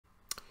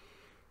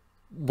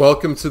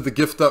Welcome to the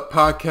Gift Up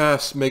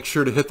podcast. Make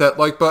sure to hit that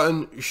like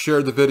button,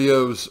 share the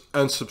videos,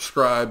 and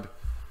subscribe.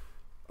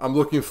 I'm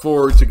looking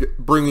forward to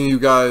bringing you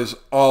guys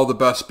all the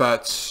best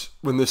bets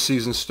when this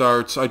season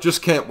starts. I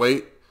just can't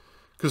wait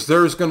because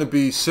there's going to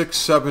be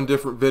 6-7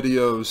 different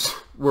videos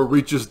where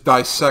we just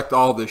dissect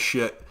all this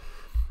shit.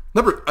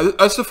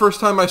 That's the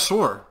first time I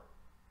swore.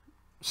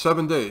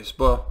 7 days,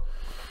 but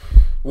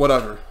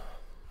whatever.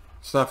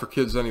 It's not for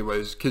kids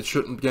anyways. Kids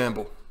shouldn't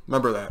gamble.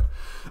 Remember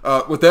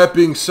that. With that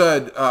being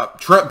said,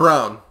 Trent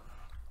Brown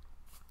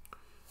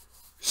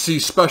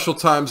sees special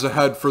times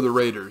ahead for the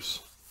Raiders.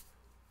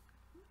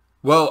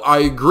 Well, I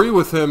agree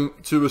with him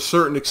to a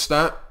certain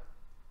extent.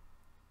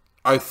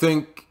 I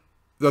think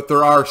that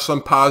there are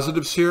some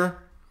positives here.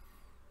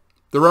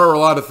 There are a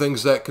lot of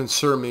things that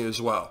concern me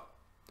as well.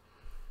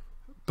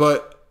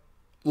 But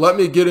let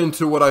me get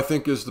into what I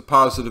think is the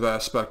positive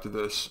aspect of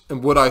this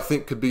and what I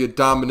think could be a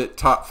dominant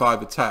top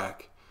 5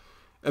 attack.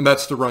 And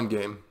that's the run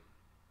game.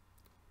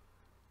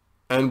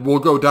 And we'll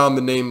go down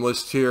the name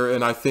list here,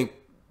 and I think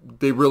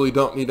they really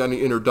don't need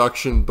any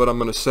introduction, but I'm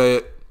going to say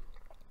it.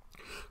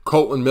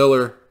 Colton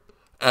Miller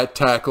at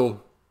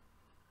tackle.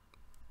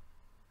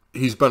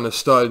 He's been a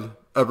stud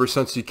ever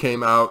since he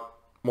came out.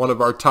 One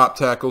of our top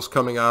tackles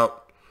coming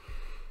out.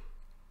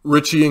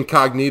 Richie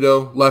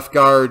Incognito, left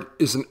guard,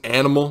 is an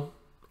animal,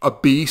 a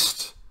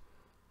beast.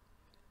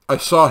 I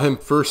saw him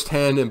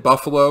firsthand in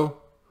Buffalo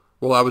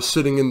while I was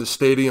sitting in the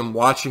stadium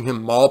watching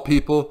him maul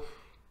people.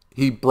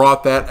 He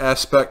brought that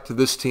aspect to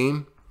this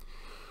team.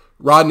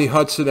 Rodney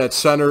Hudson at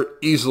center,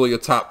 easily a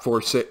top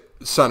 4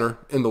 center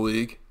in the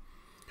league.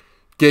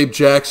 Gabe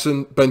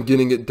Jackson, been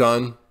getting it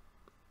done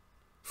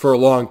for a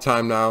long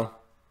time now.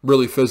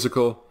 Really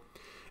physical.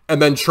 And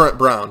then Trent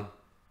Brown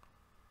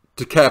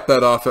to cap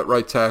that off at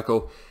right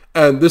tackle.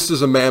 And this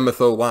is a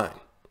mammoth O-line.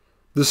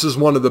 This is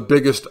one of the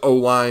biggest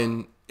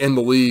O-line in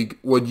the league.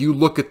 When you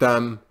look at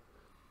them,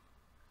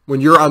 when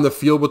you're on the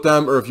field with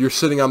them, or if you're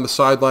sitting on the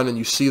sideline and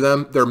you see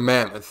them, they're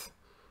mammoth.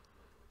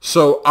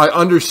 So I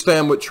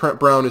understand what Trent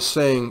Brown is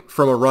saying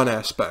from a run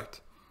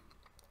aspect.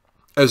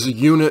 As a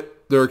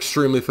unit, they're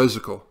extremely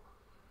physical.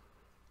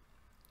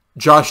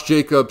 Josh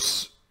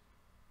Jacobs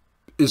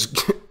is,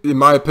 in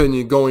my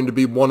opinion, going to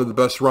be one of the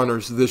best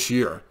runners this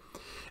year.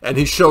 And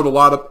he showed a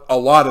lot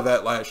of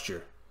that last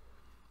year.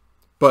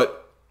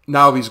 But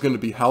now he's going to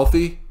be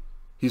healthy.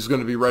 He's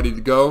going to be ready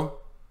to go.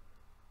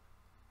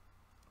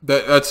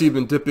 That's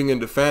even dipping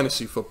into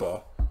fantasy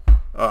football.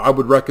 I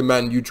would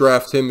recommend you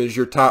draft him as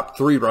your top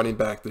 3 running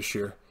back this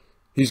year.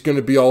 He's going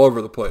to be all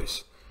over the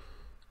place.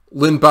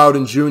 Lynn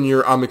Bowden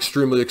Jr. I'm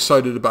extremely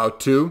excited about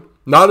too.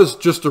 Not as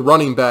just a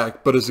running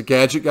back, but as a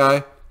gadget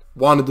guy.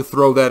 Wanted to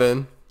throw that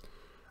in.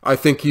 I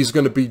think he's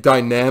going to be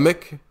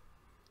dynamic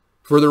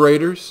for the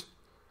Raiders.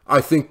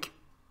 I think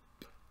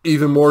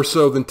even more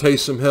so than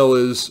Taysom Hill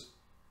is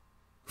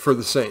for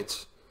the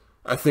Saints.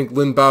 I think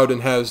Lynn Bowden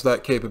has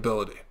that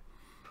capability.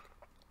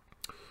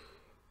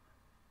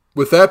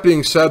 With that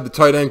being said, the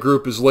tight end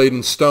group is laid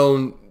in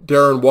stone.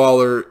 Darren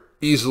Waller,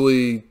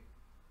 easily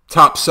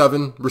top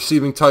 7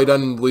 receiving tight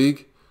end in the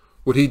league.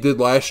 What he did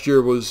last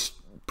year was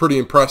pretty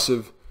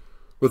impressive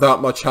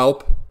without much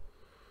help.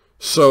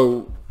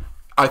 So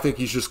I think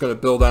he's just going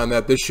to build on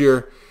that this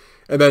year.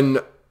 And then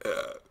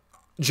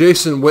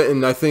Jason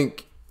Witten, I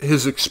think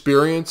his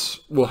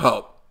experience will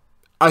help.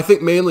 I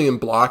think mainly in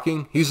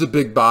blocking. He's a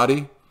big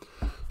body.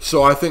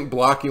 So I think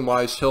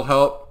blocking-wise, he'll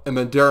help. And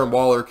then Darren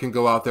Waller can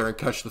go out there and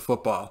catch the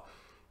football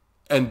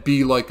and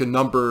be like a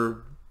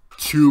number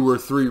 2 or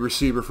 3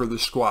 receiver for the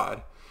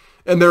squad.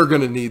 And they're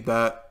going to need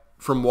that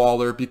from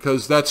Waller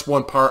because that's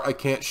one part I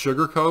can't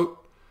sugarcoat.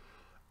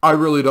 I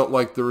really don't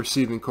like the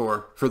receiving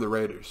core for the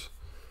Raiders.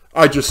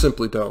 I just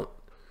simply don't.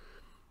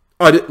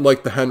 I didn't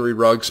like the Henry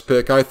Ruggs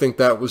pick. I think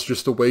that was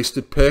just a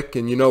wasted pick.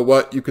 And you know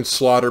what? You can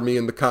slaughter me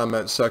in the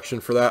comment section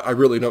for that. I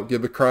really don't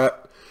give a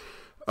crap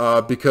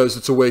because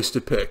it's a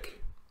wasted pick.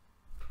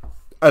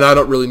 And I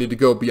don't really need to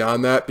go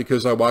beyond that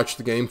because I watched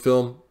the game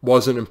film,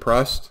 wasn't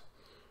impressed.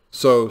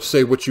 So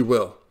say what you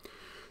will.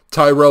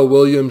 Tyrell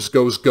Williams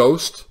goes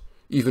ghost,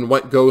 even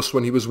went ghost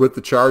when he was with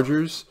the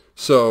Chargers.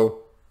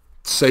 So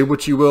say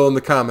what you will in the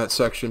comment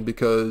section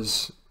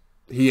because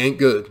he ain't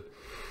good.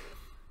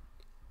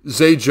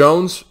 Zay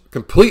Jones,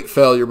 complete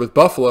failure with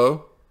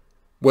Buffalo.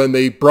 When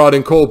they brought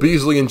in Cole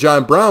Beasley and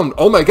John Brown,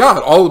 oh my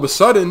God, all of a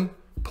sudden,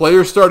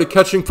 players started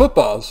catching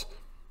footballs.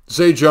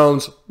 Zay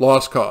Jones,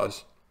 lost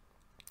cause.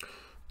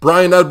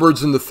 Brian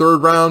Edwards in the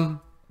 3rd round,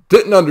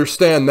 didn't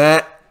understand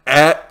that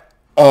at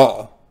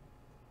all.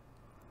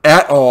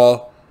 At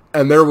all.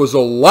 And there was a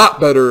lot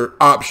better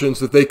options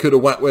that they could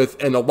have went with.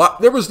 And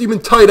there was even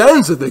tight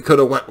ends that they could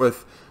have went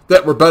with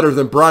that were better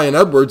than Brian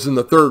Edwards in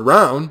the 3rd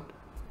round.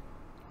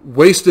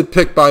 Wasted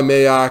pick by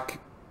Mayock.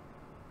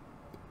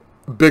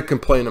 Big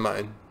complaint of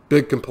mine.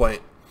 Big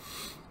complaint.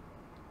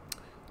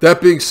 That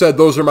being said,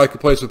 those are my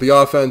complaints with the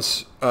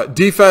offense.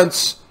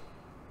 Defense,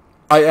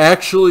 I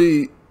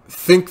actually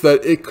think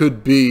that it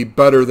could be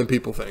better than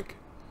people think.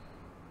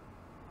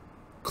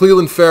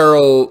 Cleveland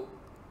Farrell,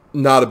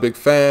 not a big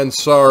fan.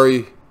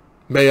 Sorry.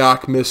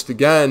 Mayock missed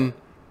again.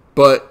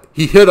 But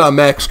he hit on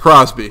Max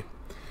Crosby.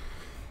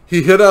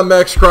 He hit on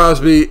Max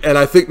Crosby, and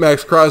I think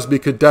Max Crosby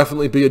could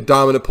definitely be a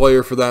dominant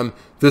player for them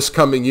this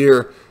coming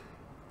year.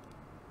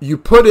 You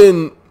put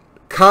in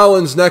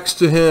Collins next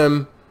to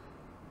him,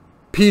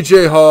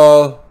 P.J.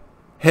 Hall,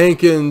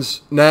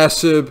 Hankins,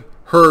 Nassib,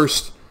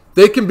 Hurst.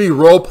 They can be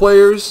role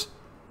players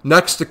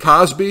next to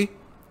Crosby,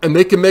 and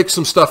they can make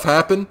some stuff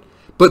happen,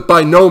 but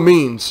by no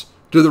means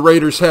do the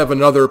Raiders have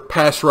another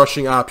pass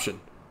rushing option.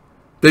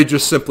 They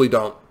just simply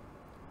don't.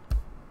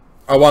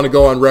 I want to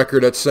go on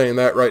record at saying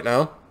that right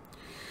now.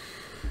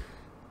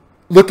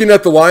 Looking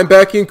at the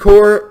linebacking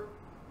core,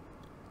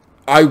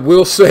 I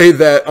will say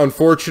that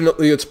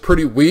unfortunately it's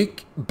pretty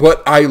weak,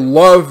 but I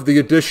love the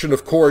addition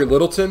of Corey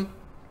Littleton.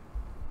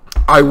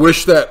 I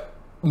wish that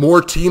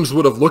more teams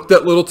would have looked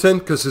at Littleton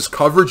because his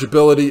coverage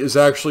ability is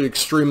actually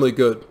extremely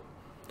good.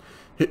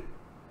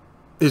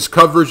 His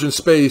coverage in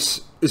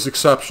space is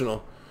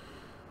exceptional.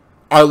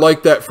 I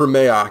like that for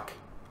Mayock.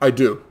 I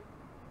do.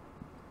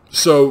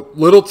 So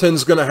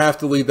Littleton's going to have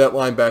to lead that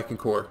linebacking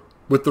core.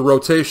 With the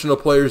rotational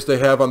players they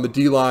have on the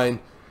D-line,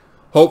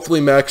 hopefully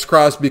Max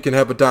Crosby can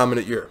have a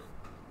dominant year.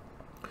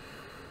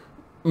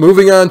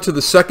 Moving on to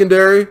the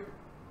secondary,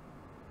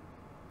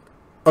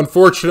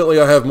 unfortunately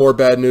I have more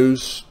bad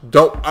news.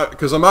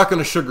 Because I'm not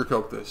going to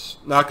sugarcoat this.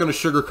 Not going to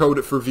sugarcoat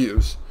it for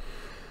views.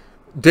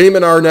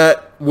 Damon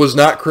Arnett was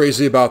not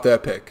crazy about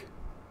that pick.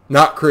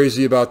 Not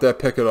crazy about that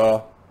pick at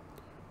all.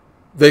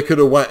 They could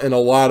have went in a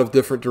lot of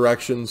different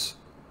directions.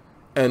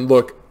 And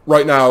look,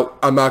 right now,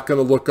 I'm not going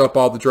to look up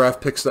all the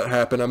draft picks that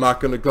happened. I'm not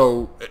going to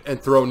go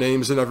and throw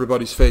names in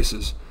everybody's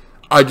faces.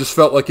 I just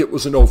felt like it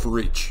was an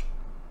overreach.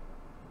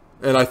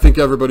 And I think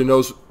everybody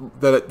knows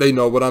that they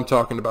know what I'm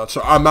talking about.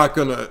 So I'm not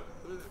going to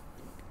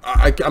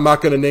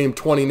name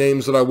 20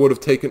 names that I would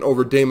have taken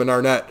over Damon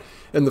Arnett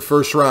in the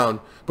first round,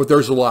 but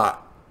there's a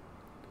lot.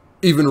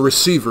 Even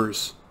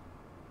receivers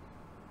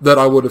that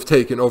I would have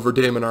taken over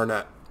Damon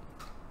Arnett.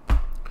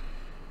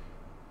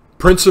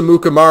 Prince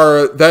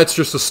Amukamara, that's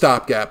just a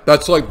stopgap.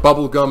 That's like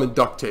bubble gum and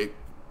duct tape.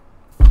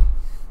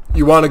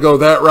 You want to go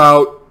that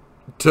route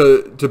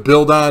to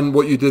build on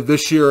what you did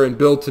this year and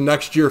build to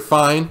next year,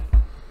 fine.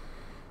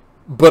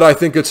 But I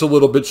think it's a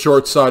little bit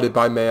short-sighted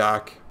by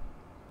Mayock.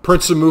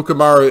 Prince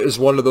Amukamara is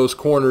one of those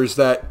corners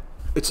that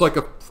it's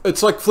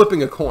like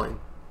flipping a coin.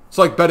 It's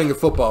like betting a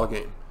football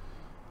game.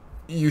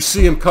 You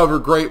see him cover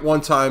great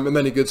one time and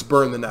then he gets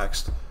burned the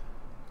next.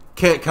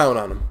 Can't count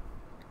on him.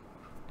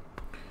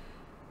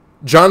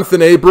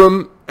 Jonathan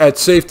Abram at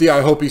safety,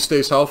 I hope he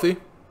stays healthy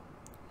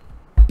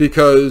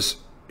because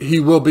he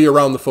will be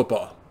around the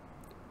football.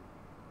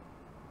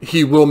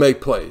 He will make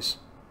plays.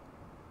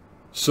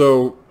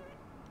 So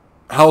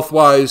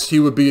health-wise, he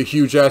would be a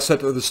huge asset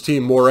to this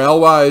team,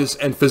 morale-wise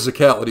and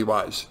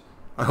physicality-wise.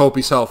 I hope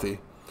he's healthy.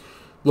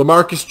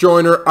 LaMarcus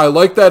Joyner, I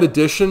like that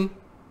addition.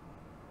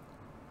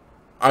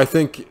 I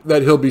think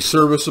that he'll be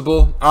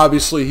serviceable.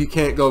 Obviously, he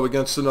can't go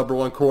against the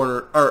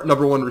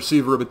number one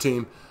receiver of a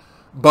team,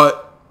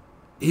 but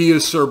he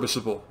is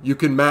serviceable. You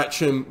can match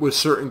him with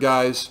certain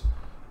guys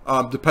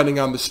depending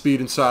on the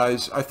speed and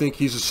size. I think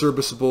he's a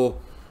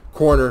serviceable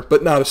corner,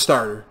 but not a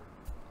starter.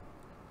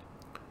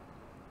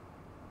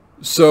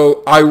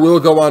 So I will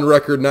go on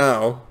record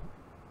now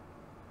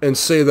and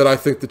say that I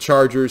think the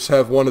Chargers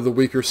have one of the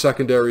weaker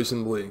secondaries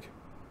in the league.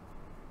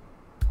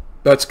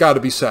 That's got to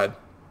be said.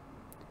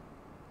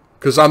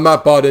 Because I'm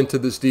not bought into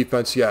this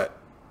defense yet.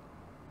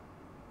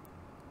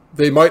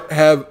 They might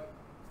have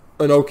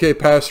an okay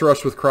pass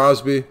rush with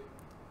Crosby.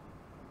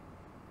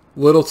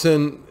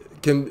 Littleton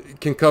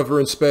can cover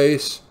in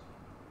space.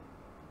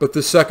 But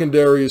the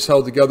secondary is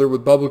held together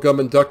with bubblegum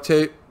and duct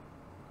tape.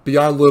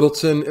 Beyond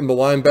Littleton in the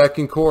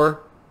linebacking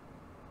core,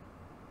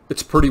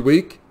 it's pretty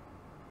weak.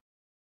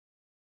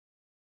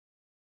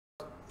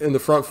 In the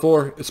front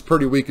four, it's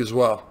pretty weak as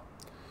well.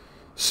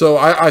 So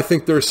I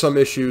think there's some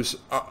issues.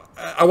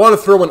 I want to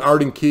throw in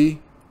Arden Key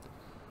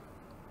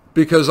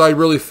because I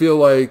really feel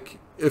like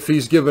if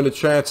he's given a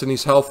chance and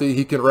he's healthy,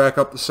 he can rack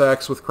up the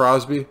sacks with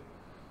Crosby.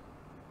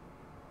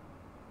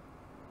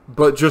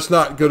 But just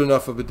not good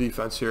enough of a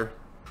defense here.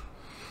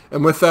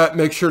 And with that,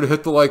 make sure to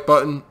hit the like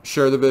button,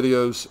 share the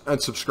videos,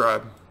 and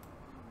subscribe.